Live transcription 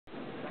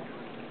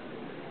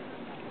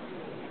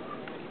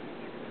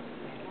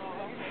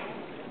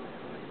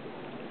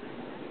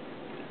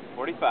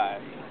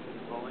STS-135.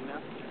 Rolling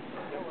now.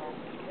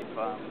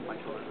 My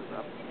shoulders is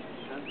up.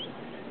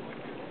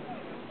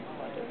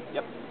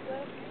 Yep.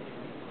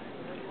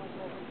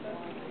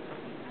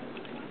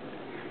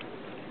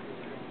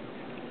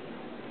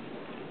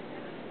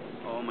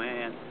 Oh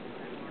man.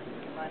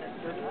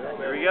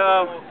 Here we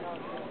go.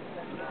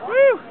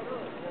 Woo!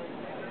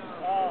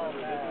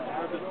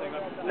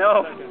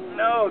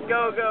 No,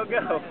 go, go,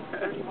 go.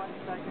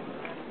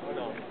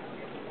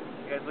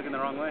 You guys looking the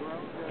wrong way?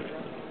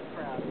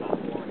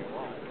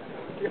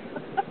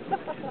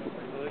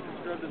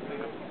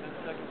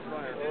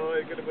 Oh,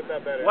 you could have put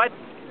that better. What?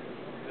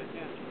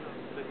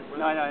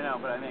 No, I know,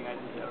 but I think I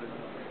just noticed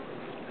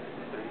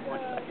 31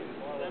 seconds.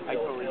 I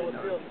totally didn't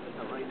notice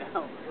until right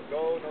now.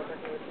 Go, no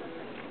technical issues.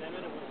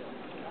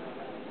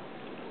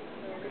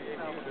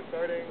 AQs are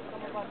starting.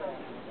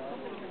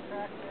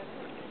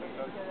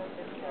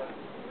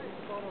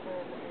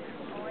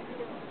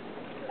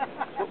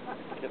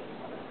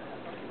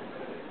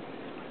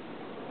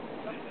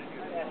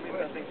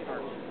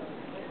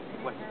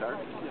 What, start?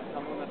 Yeah,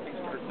 tell me when that thing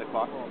starts. The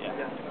clock?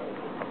 Yeah.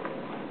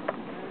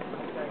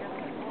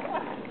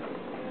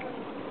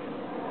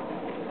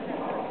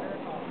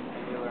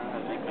 I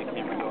make my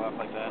camera go off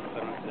like that, so I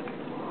don't have to...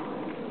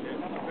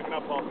 Picking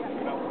up, Paul.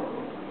 Picking up.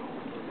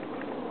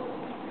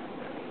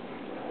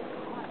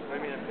 What do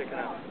you mean I'm picking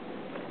up?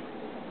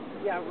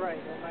 Yeah,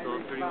 right. Still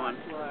 31.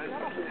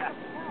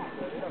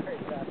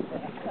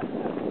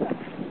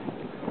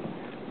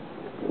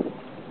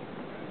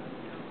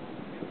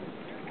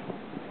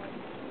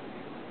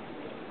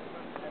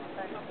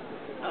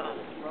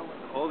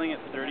 Holding at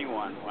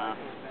 31. Wow.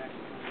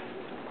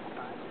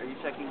 Are you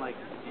checking like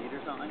speed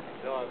or something?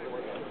 No, I was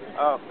working on it.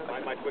 Oh.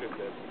 My Twitter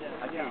said.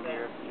 I can't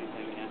hear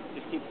anything, yeah.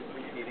 Just keep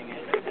repeating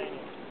it. I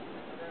think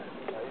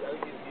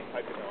he's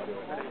typing the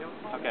audio.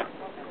 Okay.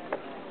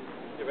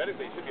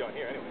 Theoretically, you should be on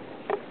here anyway.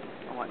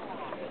 I want,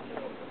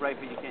 right,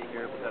 but you can't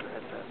hear it without a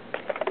headset.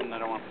 And I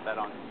don't want to put that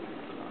on.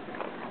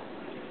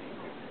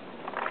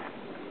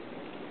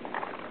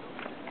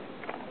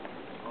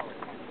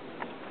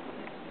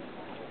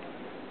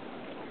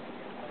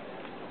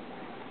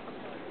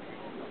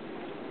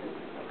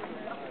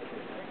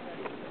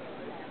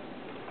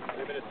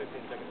 Minutes,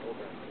 15 seconds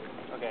over.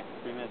 Okay,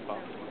 3 minutes, Paul.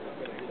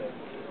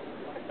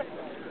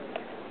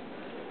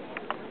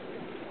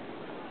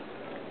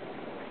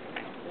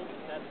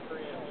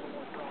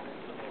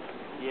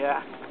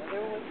 Yeah.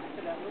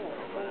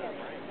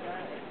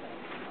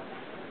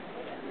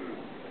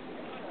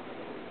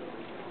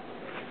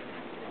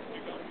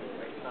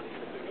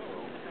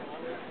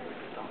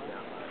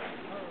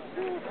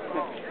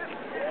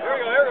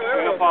 There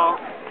we go, Paul.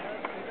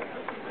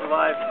 We're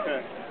live.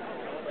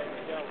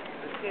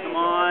 Come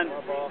on.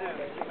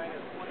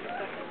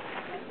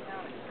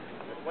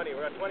 20,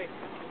 we're at 20.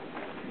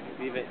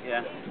 Leave it,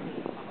 yeah.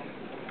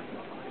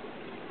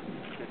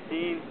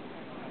 15.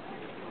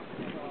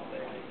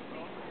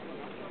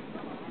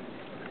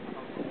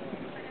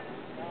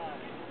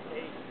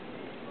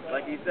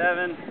 Lucky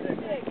 7.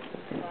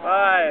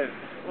 5,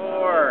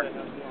 4,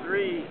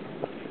 3,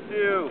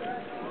 2,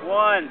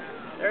 1.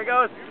 There it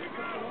goes.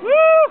 Woo!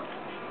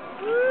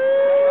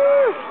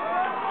 Woo!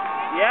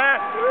 Yes!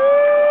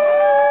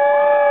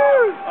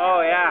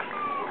 Oh, yeah.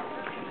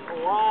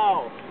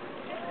 Wow.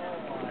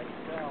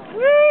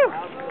 Woo!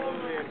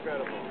 Absolutely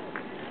incredible.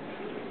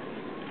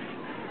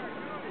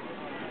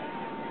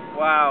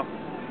 Wow.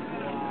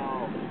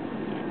 Wow.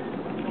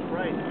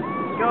 Right.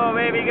 Go,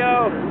 baby,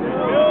 go.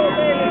 Go,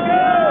 baby, go.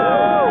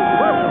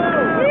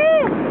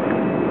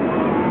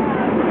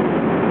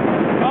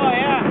 Oh,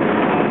 yeah.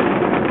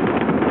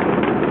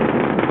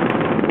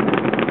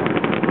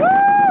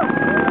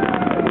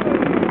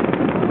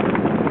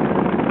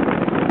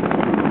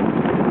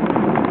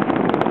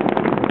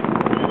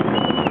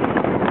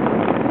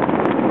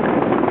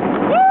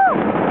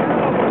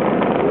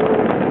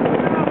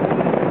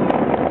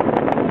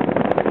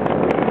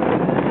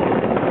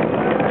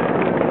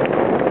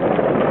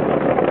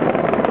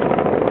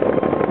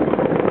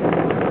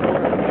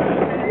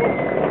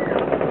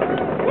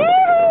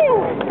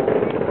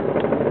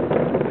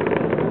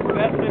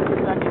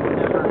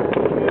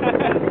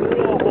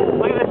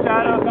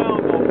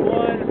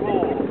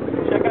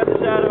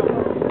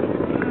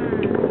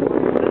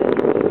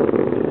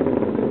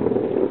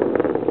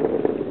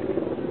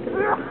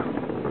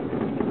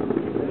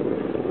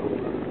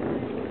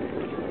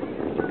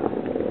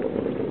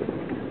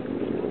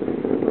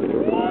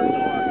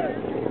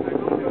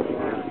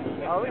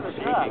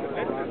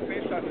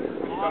 Space Shuttle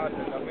ist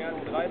gestartet, nach mehr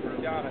als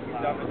 30 Jahren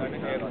ist damit eine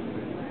Ära.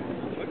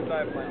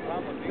 Zurückbleiben ein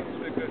paar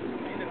Museumsstücke,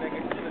 jede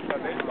Menge klinischer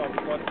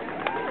Weltraumsport.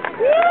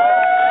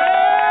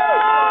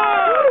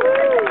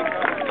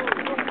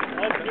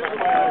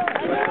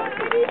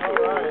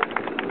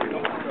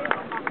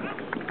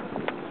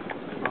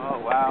 Oh,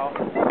 wow.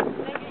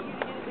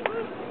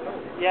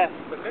 Yes.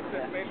 Das letzte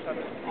Space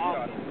Shuttle ist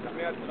gestartet. Nach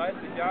mehr als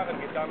 30 Jahren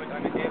geht damit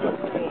eine Ära.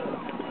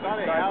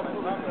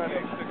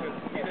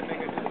 Jede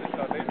Menge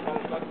klinischer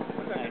Weltraumsport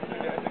und ein Wechsel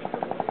der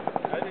Entwicklung.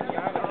 All den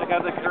Jahren. Check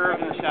out the curve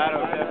in the shadow.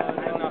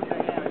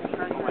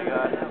 Oh my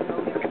God.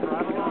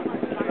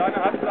 Kleine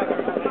Handplatte.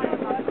 Okay.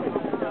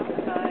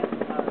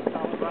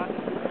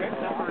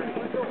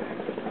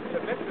 Der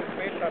letzte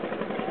Space Shuttle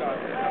ist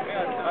gestartet. Nach mehr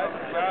als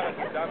 30 Jahren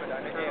geht damit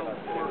eine Ära.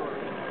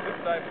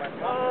 Rückbleiben beim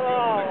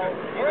Fahren.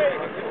 Jede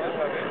Menge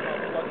indischer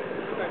Weltraumschrott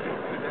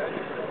unentwickelte der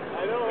Erdgeschichte. In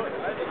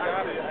all den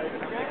Jahren haben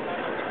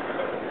Amerikaner nichts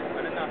gelungen.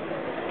 Eine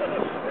Nachricht.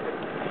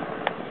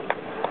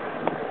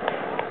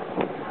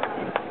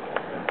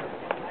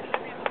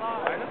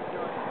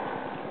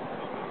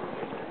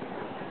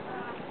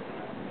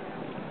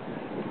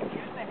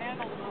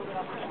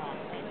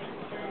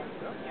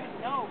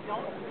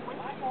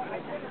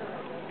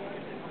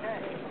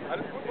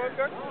 Alles gut,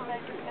 Wolfgang?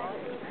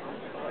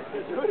 Do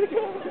it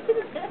again.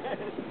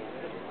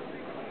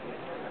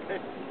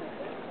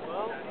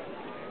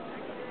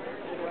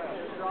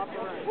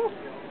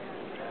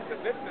 Das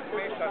letzte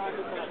Space Shuttle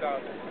ist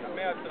gestartet. Nach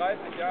mehr als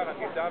 30 Jahren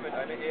geht damit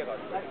eine Ära.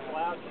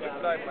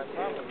 Rückbleiben ein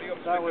paar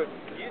Museumsstücke,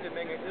 jede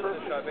Menge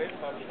irdischer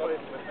Weltraumschrott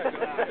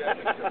unerkündete der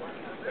Erdgeschichte.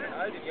 Denn in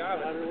all den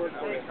Jahren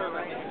sind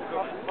Amerikaner nicht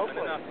gelungen.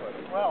 Eine Nachfolge.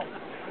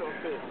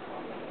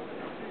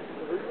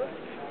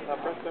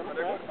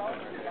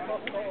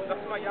 Sag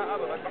mal ja,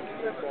 aber was macht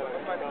ihr denn?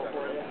 Was meinst du?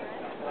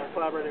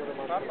 Collaborating with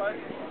the Fahrpreis?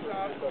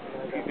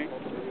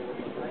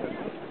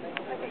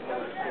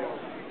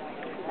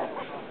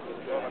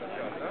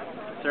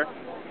 Sir?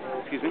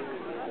 Excuse me?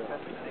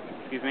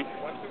 Excuse me?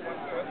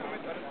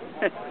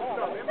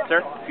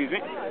 Sir? Excuse me?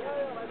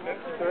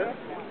 Sir?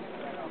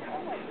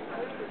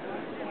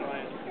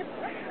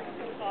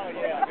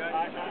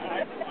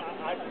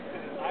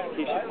 Can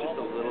you shift just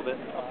a little bit?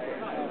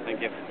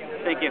 Thank you.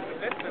 Thank you. Das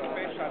letzte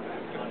Space Shuttle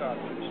ist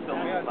gestartet. Still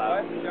Mehr als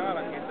in the cloud. 30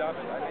 Jahren geht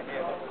damit eine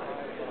Ära.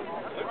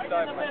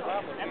 Rückbleiben ein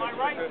paar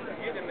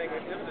Museumsstücke, jede Menge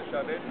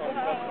irdischer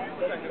Weltraumschrott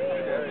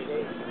unerkündete der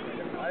Erdgeschichte.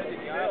 In all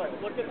den Jahren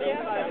sind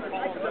Amerikaner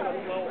nicht gelungen.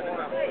 Eine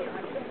Nachfolge.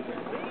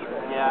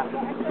 Yeah.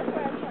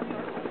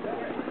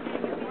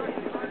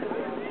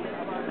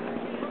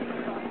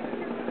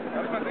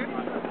 Darf ich mal sehen?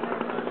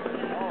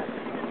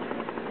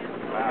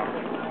 Wow.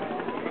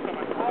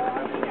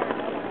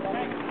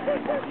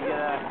 Can you get a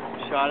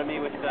shot of me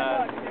with the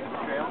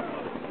trail?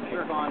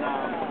 Sure. On, you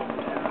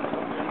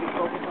can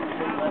focus on the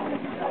same level. And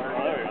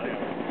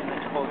then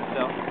just hold it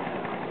still.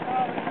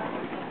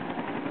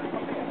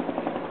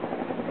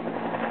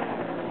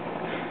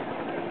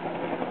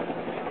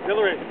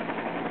 Hillary.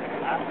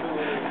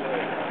 Absolutely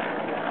good.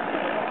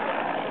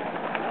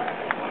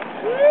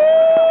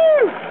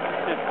 Woo!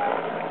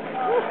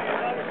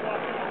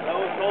 That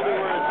was totally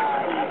worth the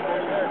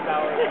 30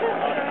 hours.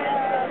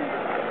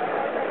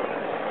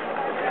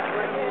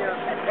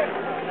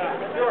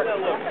 Sure. That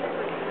look. I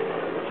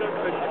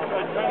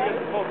was trying to get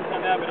the focus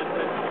on that, but it's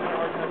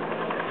hard to.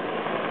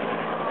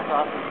 That's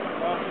awesome.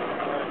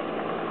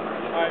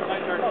 All right, my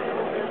turn.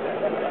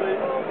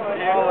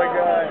 Oh my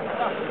God.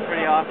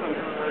 Pretty awesome.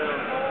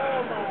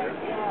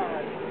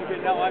 Okay,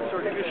 now I'm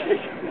sort of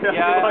shaking.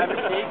 Yeah, I'm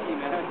shaky,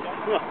 man.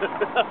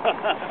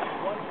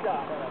 One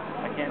shot.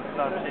 I can't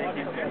stop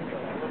shaking.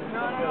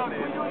 No, can we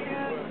do it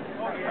again?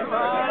 Come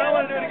on, I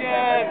want to do it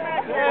again.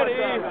 Daddy.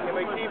 Can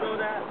we TiVo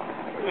that?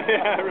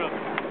 Yeah, really.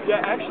 Yeah,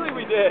 actually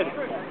we did.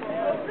 Here,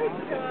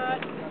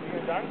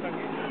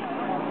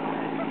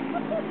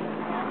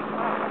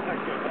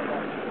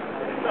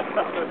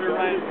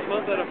 Ryan,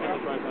 mount that up on the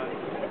tripod.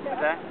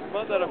 What's that?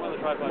 Mount that up on the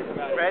tripod.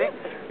 Ready?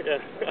 Yeah.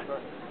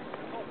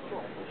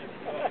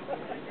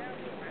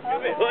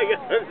 Look, okay,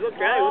 what's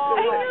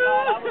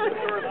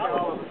going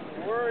on?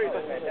 Worried.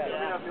 Let me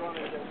know if you want me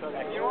to get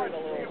started. Yours a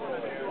little.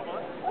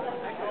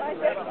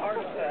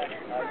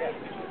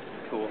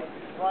 Cool.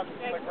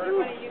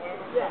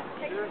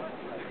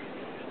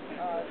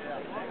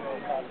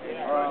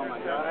 Oh my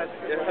God.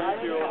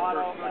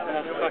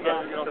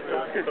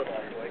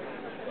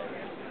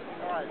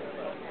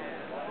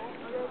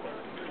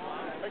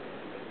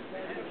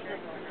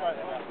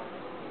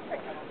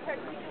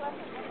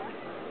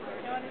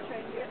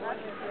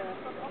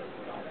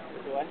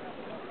 What?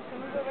 Can we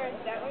move over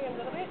that way a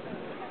little bit?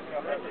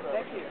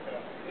 Thank you.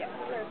 Yeah,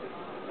 perfect.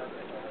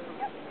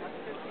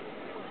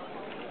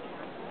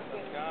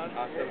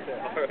 Awesome.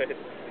 All right.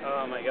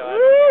 Oh my God.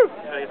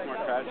 Gotta get some more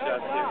crowd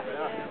shots too.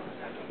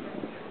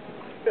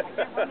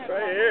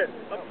 Right here.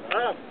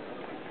 Up.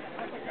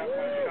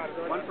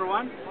 1 for 1?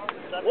 1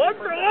 for 1! 1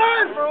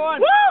 for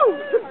 1! Woo!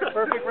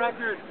 Perfect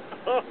record.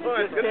 Oh, it's Just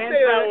gonna stands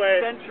stay that for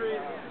way.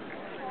 centuries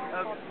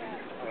of.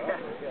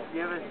 You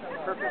have a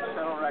perfect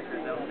shuttle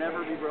record that will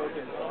never be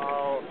broken.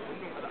 Oh.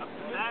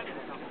 That is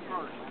the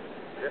first.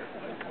 Yeah.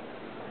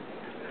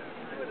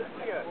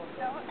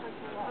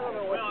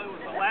 Well, it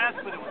was the last,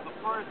 but it was the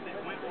first. It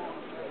went.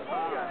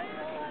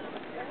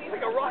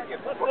 Like a rocket.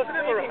 Let's We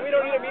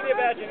don't need a media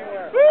badge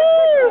anymore. Woo!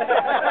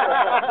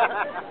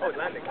 Oh,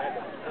 landing. I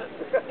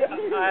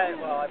probably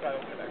won't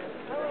get back.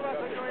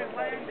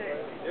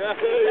 Yeah.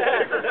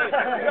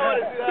 You don't want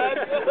to see that.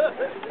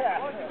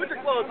 Put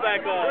your clothes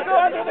back on. We're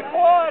going to the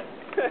quad.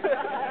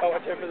 Oh,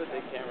 watch out for the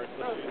big cameras.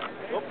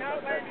 Nope.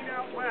 Not landing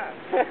out west.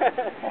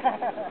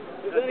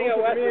 There's anything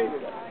out west. Nope.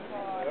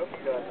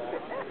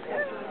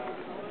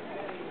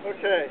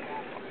 Okay.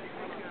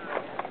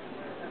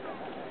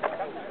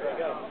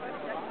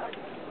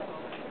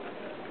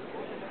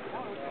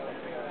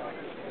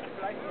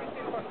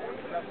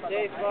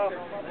 Stay slow.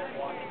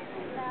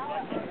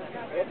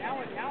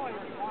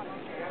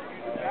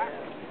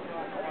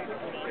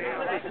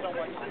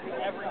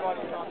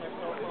 Everybody's on their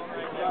cell phone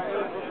right now.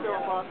 It's still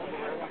possible.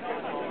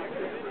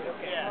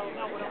 Yeah.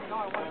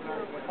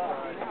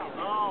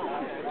 Oh.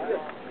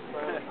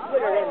 I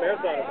think I got a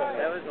marathon or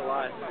something. That was a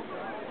lot.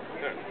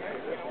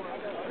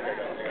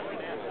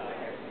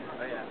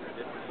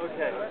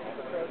 Okay.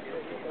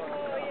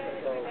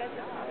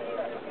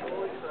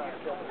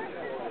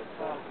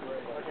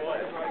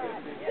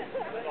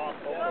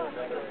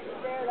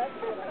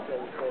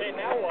 Hey,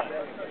 now what?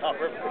 Oh,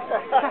 perfect.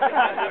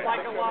 It's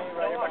like a lost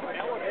dog.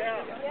 Yeah.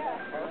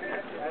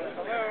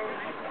 Hello.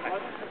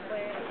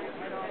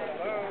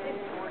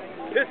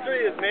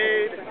 History is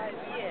made.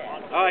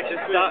 Oh, I should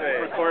stop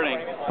recording.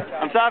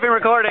 I'm stopping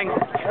recording.